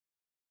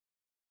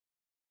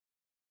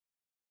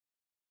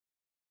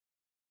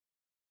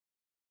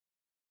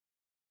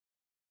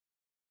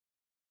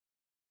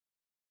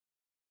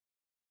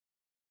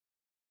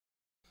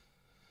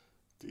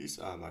these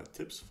are my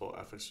tips for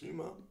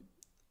Fxdreema.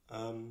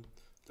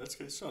 Let's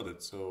get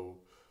started. So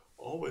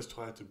always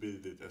try to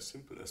build it as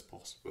simple as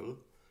possible.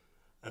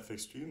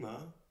 Fxdreema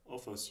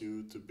offers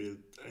you to build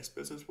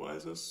expert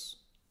advisors,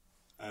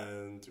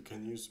 and you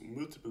can use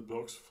multiple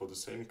blocks for the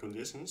same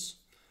conditions,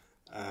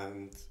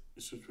 and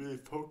you should really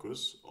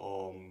focus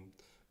on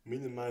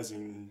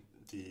minimizing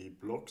the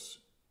blocks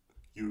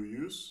you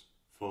use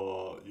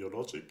for your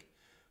logic,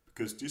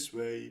 because this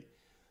way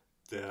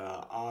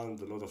there aren't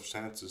a lot of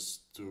chances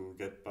to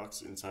get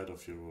bugs inside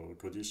of your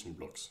condition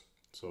blocks.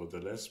 So the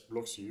less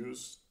blocks you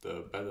use,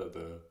 the better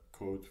the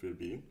code will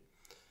be.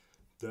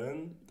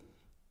 Then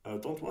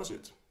don't rush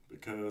it,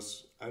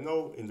 because I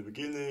know in the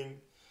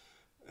beginning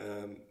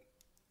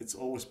it's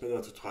always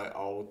better to try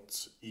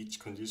out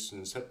each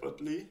condition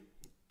separately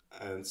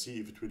and see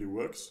if it really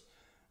works,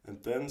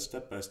 and then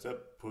step by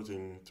step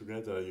putting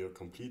together your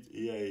complete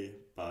EA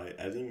by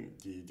adding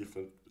the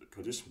different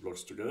condition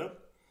blocks together.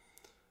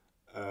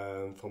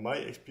 And from my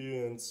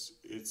experience,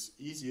 it's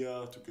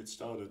easier to get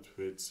started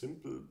with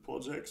simple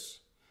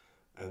projects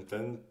and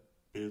then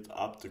build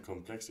up the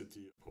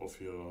complexity of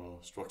your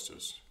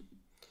structures.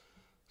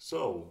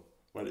 So,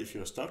 well, if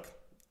you're stuck,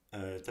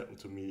 it happened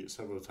to me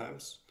several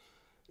times,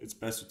 it's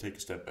best to take a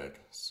step back.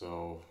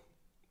 So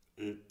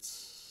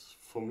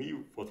for me,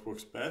 what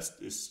works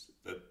best is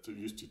to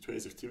use the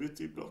trace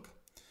activity block.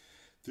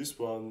 This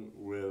one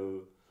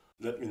will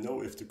let me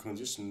know if the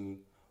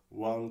condition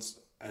runs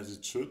as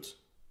it should,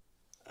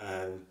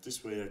 and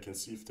this way I can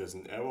see if there's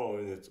an error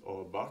in it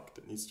or a bug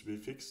that needs to be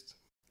fixed.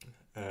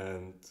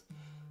 And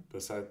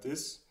beside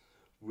this,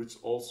 which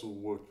also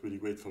worked really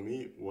great for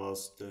me,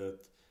 was that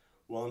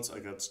once I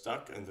got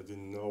stuck and I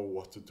didn't know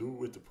what to do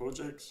with the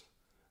project,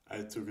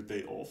 I took a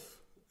day off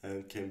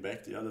and came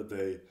back the other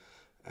day,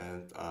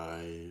 and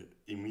I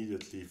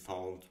immediately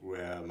found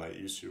where my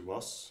issue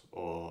was,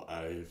 or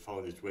I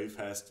found it way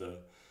faster,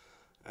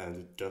 and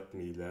it got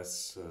me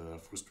less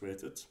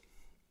frustrated.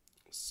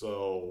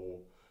 So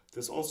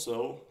there's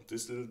also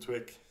this little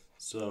trick.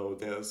 So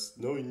there's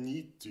no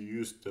need to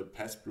use the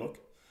pass block,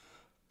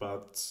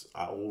 but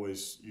I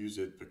always use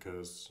it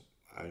because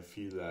I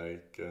feel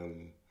like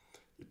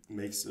it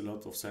makes a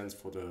lot of sense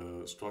for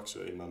the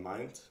structure in my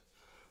mind.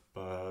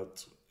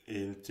 But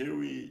in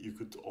theory, you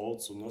could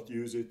also not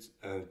use it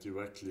and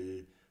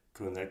directly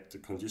connect the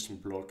condition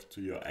block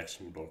to your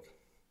action block.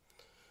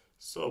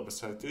 So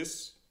beside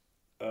this,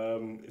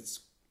 it's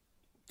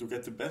to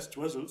get the best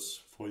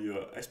results for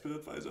your expert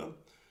advisor,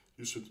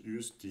 you should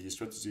use the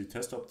strategy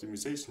test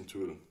optimization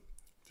tool.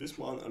 This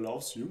one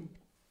allows you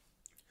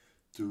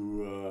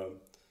to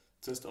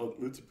test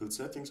out multiple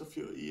settings of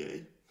your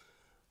EA,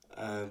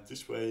 and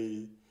this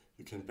way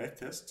you can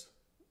backtest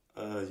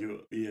your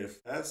EA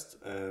fast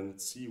and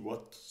see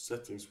what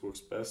settings works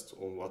best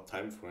on what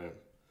time frame,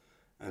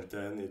 and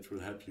then it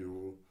will help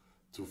you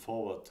to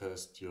forward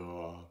test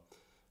your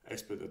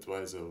expert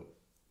advisor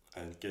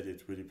and get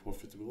it really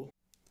profitable.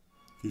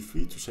 Feel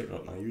free to check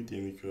out my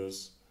Udemy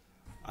course.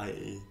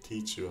 I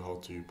teach you how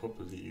to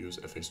properly use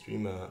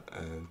Fxdreema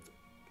and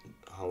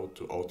how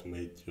to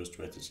automate your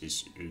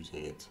strategies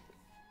using it.